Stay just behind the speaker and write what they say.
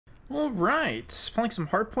Alright, playing some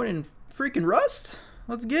Hardpoint and freaking Rust.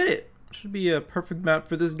 Let's get it. Should be a perfect map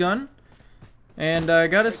for this gun. And I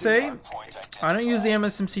gotta say, I don't use the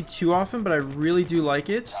MSMC too often, but I really do like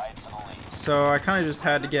it. So I kind of just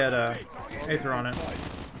had to get Aether on it.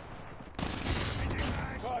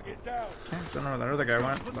 Okay, don't know where that other guy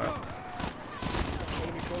went, but...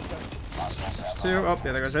 There's two. Oh, the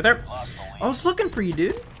other guy's right there. I was looking for you,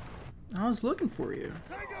 dude. I was looking for you.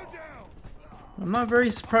 I'm not very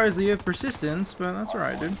surprised that you have persistence, but that's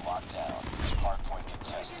alright, dude.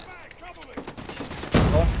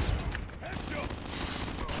 Oh.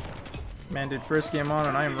 Man, dude, first game on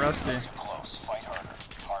and I am rusty.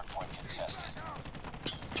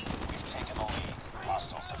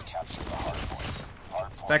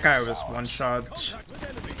 That guy was one shot.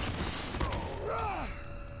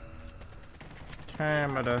 Okay,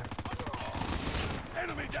 I'm gonna...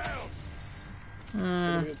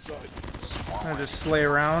 I'll just slay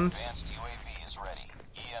around. Go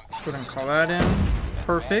ahead and call that in.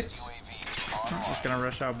 Perfect. I'm just gonna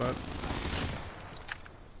rush out, but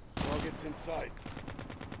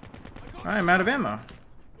I'm out of ammo.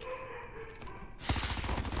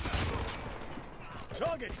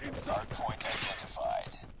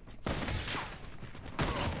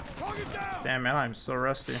 Damn, man, I'm so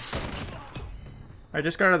rusty. I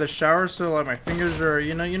just got out of the shower, so like my fingers are,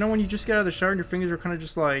 you know when you just get out of the shower and your fingers are kind of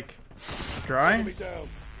just like dry?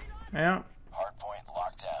 Yeah. Hardpoint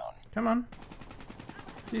locked down. Come on.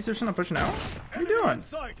 See, there's not pushing out. What are you doing?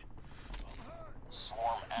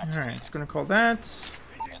 Alright, it's gonna call that.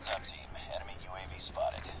 Heads up, team. Enemy UAV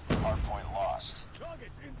spotted. Hardpoint lost.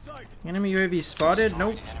 Enemy UAV spotted?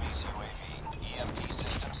 Nope. Enemy's UAV. EMP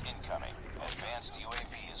systems incoming. Advanced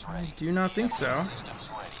UAV is ready. I do not think so. Systems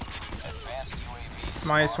ready. Advanced UAV.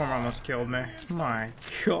 My swarm almost killed me. My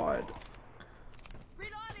god.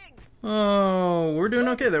 Oh, we're doing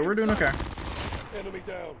okay though. We're doing okay. Enemy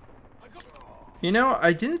down. You know,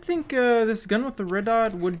 I didn't think this gun with the red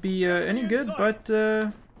dot would be any good, but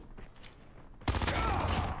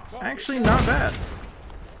actually not bad.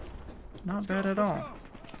 Not bad at all.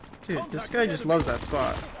 Dude, this guy just loves that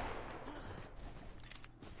spot.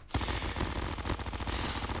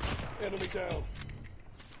 Enemy down.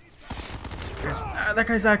 That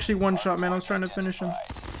guy's actually one shot, man. I was trying to finish him.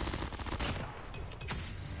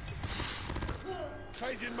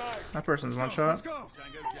 That person's one shot.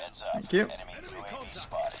 Thank you. Enemy UAV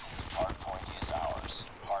spotted. Hardpoint is ours.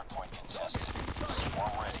 Hardpoint contested.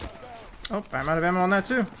 Swarm ready. Oh, I'm out of ammo on that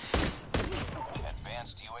too.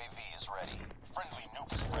 Advanced UAV is ready. Friendly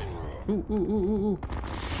nuke is ready. Ooh, ooh, ooh, ooh, ooh.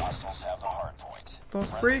 Hostiles have the hardpoint. The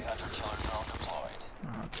Friendly freak? hunter-killer drone deployed.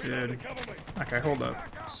 Oh, dude. Okay, hold up.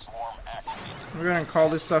 Swarm activated. We're gonna call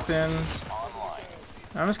this stuff in. Online.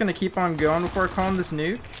 I'm just gonna keep on going before I call in this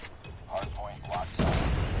nuke. Hardpoint locked down.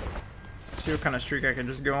 See what kind of streak I can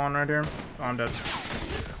just go on right here. Oh, I'm dead.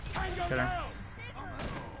 Just kidding.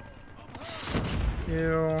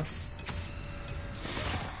 Heal.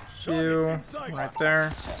 Heal. Right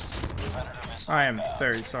there. I am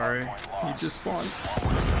very sorry. He just spawned.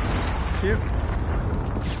 Cute.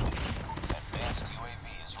 Advanced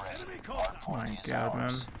UAV is ready. Oh my Hardpoint is god, man.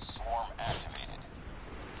 ours. Swarm activated.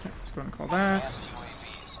 Okay, let's go and call that. Advanced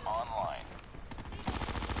UAV is online.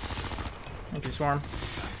 Thank you, Swarm.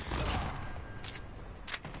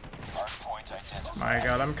 Hardpoint identified. My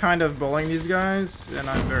god, I'm kind of bullying these guys, and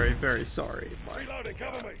I'm very, very sorry. Reloading,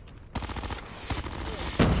 cover me.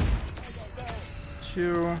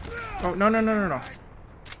 Two. Oh, no, no, no, no, no.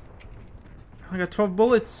 I got 12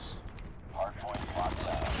 bullets. Hardpoint locked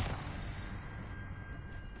down.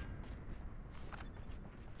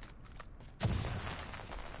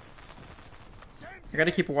 I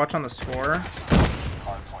gotta keep a watch on the score,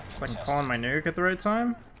 Hardpoint so I can call in my nuke at the right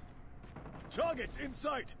time. Targets in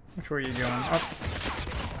sight. Which way are you going? Up.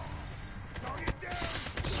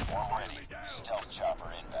 Swarm ready. Stealth chopper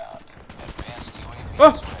inbound. Advanced UAV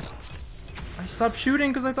Oh! is ready. I stopped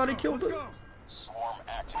shooting because I thought he killed it. Swarm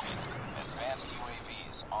activated. Advanced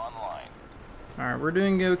UAV is online. Alright, we're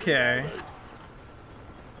doing okay.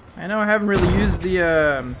 I know I haven't really used the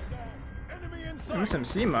Enemy in sight.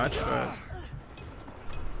 MSMC much, but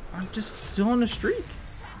I'm just still on a streak.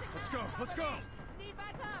 Let's go. Let's go.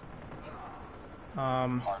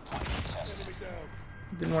 Hardpoint contested.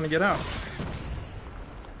 Didn't want to get out.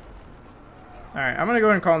 Alright, I'm gonna go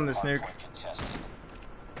ahead and call in this nuke. Hardpoint contested.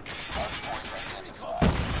 Hardpoint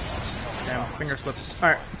identified. Damn, finger slipped.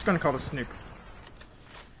 Alright, let's go and call this nuke.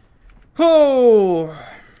 Oh! Warning,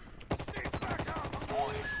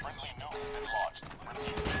 friendly nuke has been launched.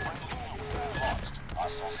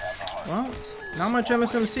 Hostiles have the hardpoint. Well, not much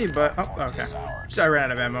MSMC, but... Oh, okay. I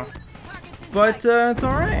ran out of ammo. but it's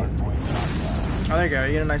alright. Oh, there you go.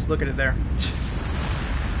 You get a nice look at it there. Enemy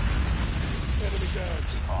down.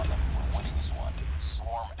 Keep on them. We're winning this one.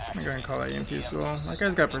 Swarm I'm activated. going to call that EMP as well. That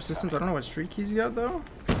guy's got persistence. I don't know what streak he's got, though.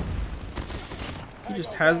 He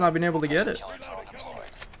just has not been able to get it. Killer drone deployed.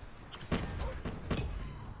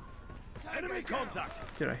 Enemy contact.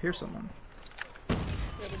 Did I hear someone?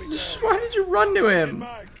 Enemy down. Why did you run to him?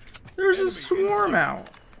 Mag. There was a swarm out.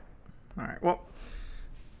 Alright, well,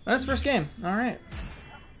 that's first game. Alright.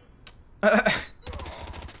 I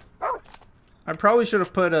probably should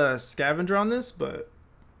have put a scavenger on this, but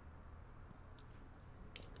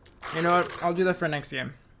you know what? I'll do that for next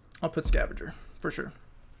game. I'll put scavenger for sure.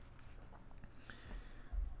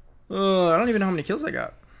 I don't even know how many kills I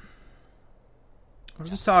got. What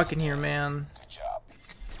are we talking here, man? Good job.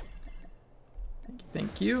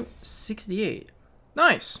 Thank you. 68.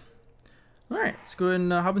 Nice. Alright, let's go ahead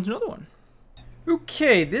and hop into another one.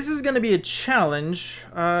 Okay, this is going to be a challenge.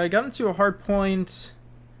 I got into a hard point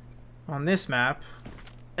on this map.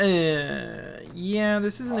 Yeah,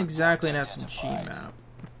 this isn't exactly an SMG map,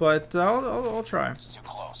 but I'll try. It's too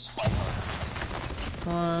close. Fight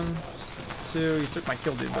harder. 1, 2. You took my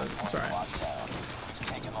kill, dude, but it's alright. Locked down. We've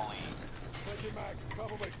taken the lead. Take your mag.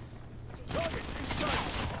 Cover me. Targets in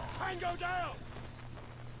sight. Tango down.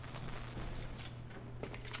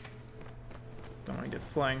 Don't want to get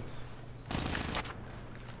flanked.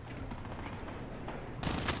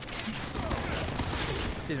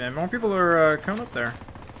 Dude, man, more people are coming up there.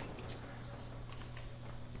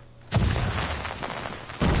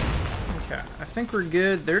 Okay, I think we're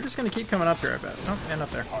good. They're just gonna keep coming up here, I bet. Oh, and up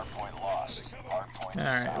there. Hardpoint lost. Hardpoint is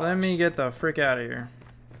Alright, ours. let me get the frick out of here.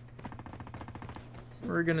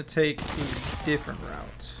 We're gonna take a different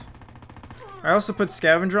route. I also put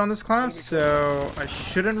scavenger on this class, so I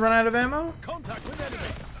shouldn't run out of ammo. Contact with enemy.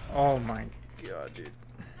 Oh my god, dude.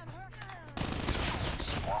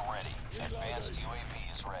 Swarm ready. Advanced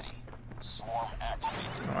UAV is ready. Swarm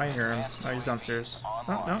activated. Oh, I hear him. Advanced Oh, he's UAV downstairs. is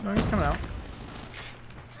No, online. no, he's coming out.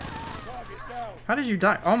 Target down. How did you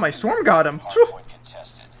die? Oh, my swarm got him. Hardpoint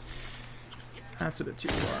contested. That's a bit too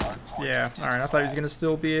far. Yeah, alright, I thought he was gonna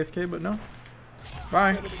still be AFK, but no.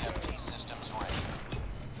 Bye. EMP systems ready.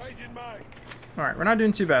 Changing mag. Alright, we're not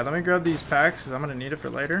doing too bad. Let me grab these packs, because I'm gonna need it for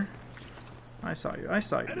later. I saw you. I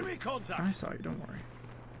saw you. Enemy Dude. contact. I saw you. Don't worry.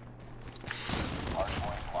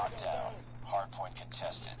 Hardpoint locked down. Hardpoint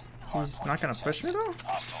contested. He's Hardpoint not gonna push me, contested.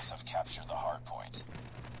 though? Hostiles have captured the hardpoint.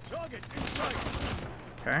 Targets in sight.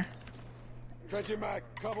 Okay. Changing mag.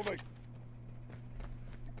 Cover me.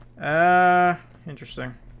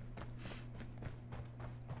 Interesting.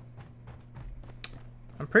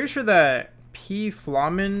 I'm pretty sure that P.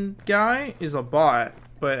 Flamin guy is a bot,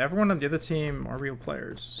 but everyone on the other team are real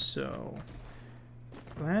players, so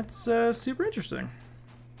that's super interesting.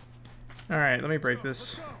 Alright, let me break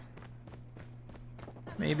this.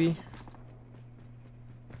 Maybe.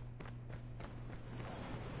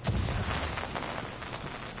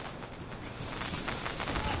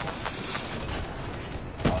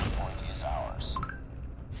 Hardpoint is ours.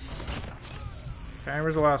 Okay,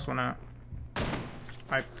 where's the last one at?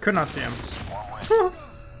 I could not see him. Swarm ready.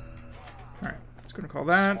 Alright, let's go and call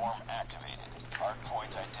that. Swarm activated.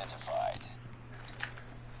 Hardpoint identified.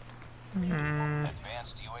 Hmm.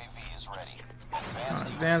 Advanced UAV is ready. Advanced,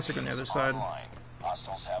 UAV look on the other is side. online.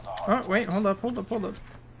 Hostiles have the Oh, hardpoint. wait, hold up, hold up, hold up.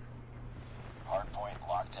 Hardpoint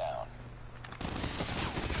locked down.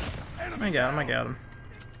 I got him, I got him.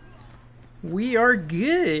 We are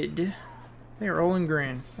good. They are all in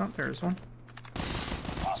green. Oh, there's one.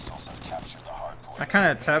 Hostiles have captured the hardpoint. I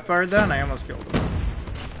kind of tap fired that and I almost killed him.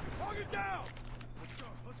 Target down. Let's go.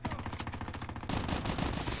 Let's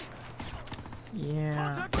go.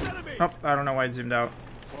 Yeah. Contact with enemy. Oh, I don't know why it zoomed out.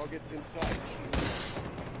 Targets in sight.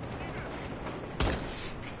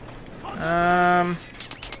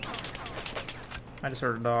 I just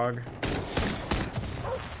heard a dog.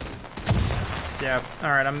 Yeah,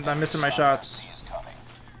 alright, I'm missing my shots. C is coming.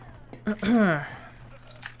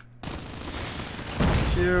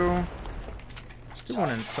 Two. Still one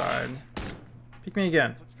inside. Peek me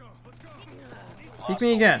again. Let's go. Let's go. We Peek lost me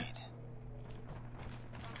the again. lead.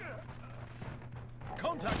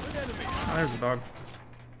 Contact with enemy. Oh, there's a dog.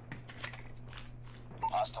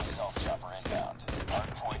 Hostile stealth chopper inbound.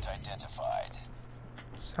 Hardpoint identified.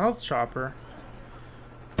 Health chopper.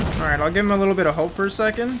 Alright, I'll give him a little bit of hope for a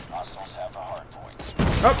second. Hostiles have the hardpoint.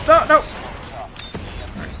 Oh, no, no!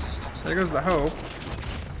 Chopper. EMP systems. There goes the hope.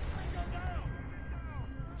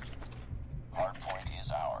 Hardpoint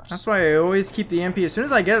is ours. That's why I always keep the MP. As soon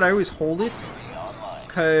as I get it, I always hold it. Online.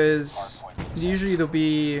 Because usually there'll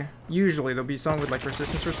be someone with like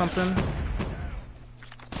resistance or something.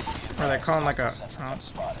 Or they calling like a... Hostile sentry Oh, gun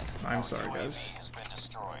spotted. I'm sorry, UAV guys. has been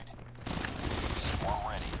destroyed. Swarm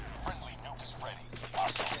ready. Friendly nuke is ready.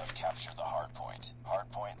 Hostiles have captured the hard point. Hard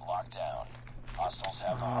point locked down. Hostiles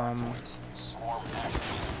have the hard point. Swarm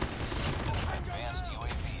activated. Advanced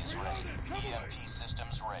UAV is ready. EMP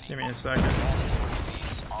systems ready. Give me a second. Advanced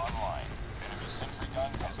UAV is online. Enemy sentry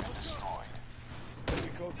gun has been destroyed. Enemy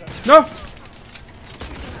contact. No!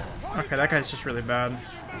 Okay, that guy's just really bad.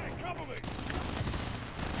 Cover me.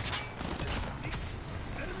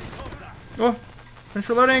 Enemy contact. Oh, finish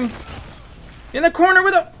reloading. In the corner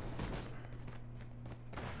with a...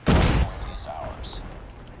 Point is ours.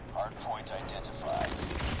 Hard point identified.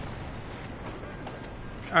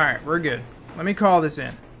 Alright, we're good. Let me call this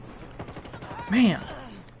in. Man.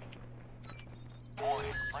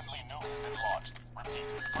 Warning, friendly nuke has been launched. Repeat,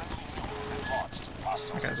 friendly nuke has been launched.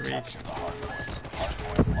 Hostiles That guy's have weak. captured the hard point. Hard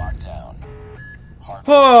point locked down. Hard point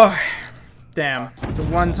Oh, damn. The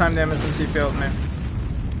one time the MSMC failed me.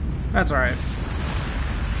 That's alright.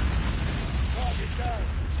 Target down.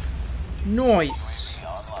 Nice.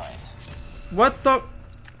 online. What the...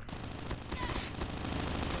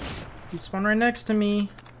 He spawned right next to me.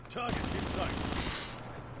 Targets in sight.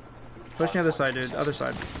 Push the other side, dude. Other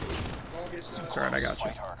side. Targets down. That's alright, I got you.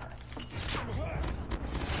 Fight harder.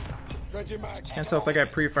 Dredging mag. Can't tell if that guy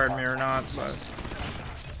pre-fired me or not, but...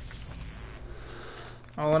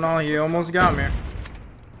 All in all, he almost got me.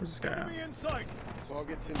 Where's this guy at? Enemy in sight.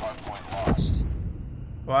 Targets in. Hard point lost.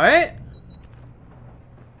 What?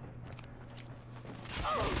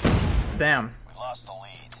 Damn. We lost the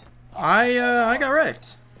lead. I got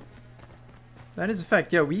wrecked. That is a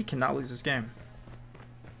fact. Yo, we cannot lose this game.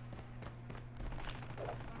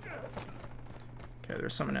 Okay,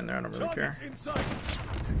 there's someone in there. I don't really care. Targets in sight.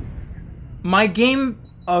 My game...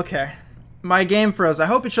 Okay. My game froze. I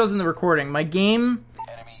hope it shows in the recording. My game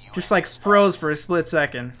Enemy just like froze for a split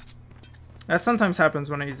second. That sometimes happens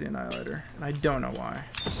when I use the Annihilator. And I don't know why.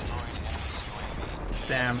 destroyed enemy's UAV.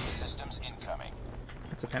 Damn. Systems incoming.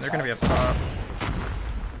 It's a pain. They're going to be up top.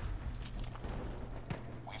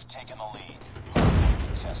 We've taken the lead. Hardpoint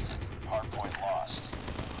contested. Hardpoint lost.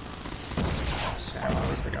 Damn, at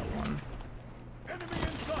least I got one. Enemy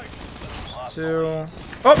in sight. Lost the Two. lead.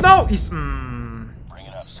 Oh, no! He's... Bring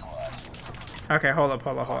it up, squad. Okay, hold up.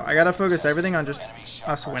 I gotta focus everything on just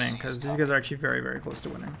us winning, because these guys are actually very, very close to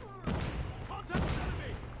winning. Contact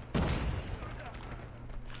enemy.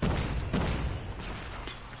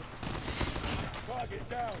 Target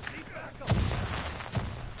down.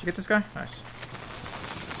 Did you get this guy? Nice.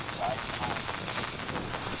 Tied for lead.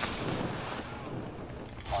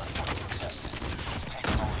 Hardpoint contested. We've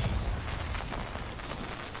taken the lead.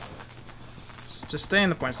 Just stay in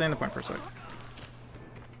the point. Stay in the point for a sec.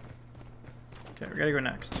 Okay, we gotta go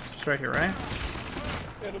next. Just right here, right?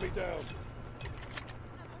 Enemy down.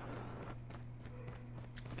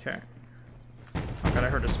 Okay. Oh god, I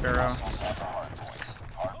heard a sparrow. Hostiles have the hardpoint.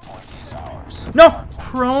 Hardpoint is ours. No!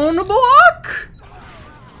 Prone block!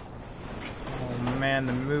 Oh man,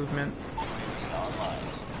 the movement. Online.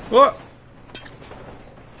 What?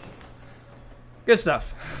 Good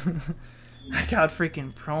stuff. I got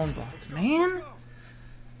freaking prone blocks, man.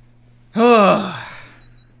 Oh,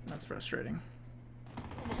 that's frustrating.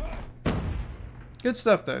 Good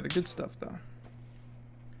stuff though. The good stuff though.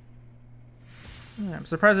 Yeah, I'm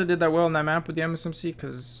surprised I did that well on that map with the MSMC,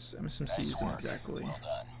 because MSMC Nice isn't work. exactly Well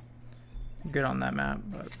done. good on that map,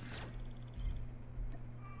 but.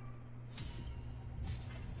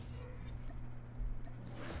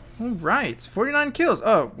 Alright, 49 kills.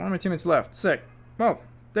 Oh, one of my teammates left. Sick. Well,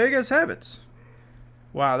 there you guys have it.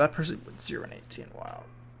 Wow, that person went 0 and 18. Wow.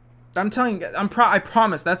 I'm telling you, I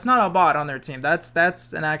promise, that's not a bot on their team. That's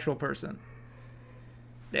an actual person.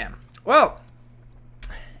 Damn. Well,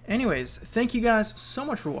 anyways, thank you guys so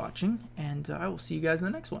much for watching, and I will see you guys in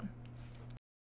the next one.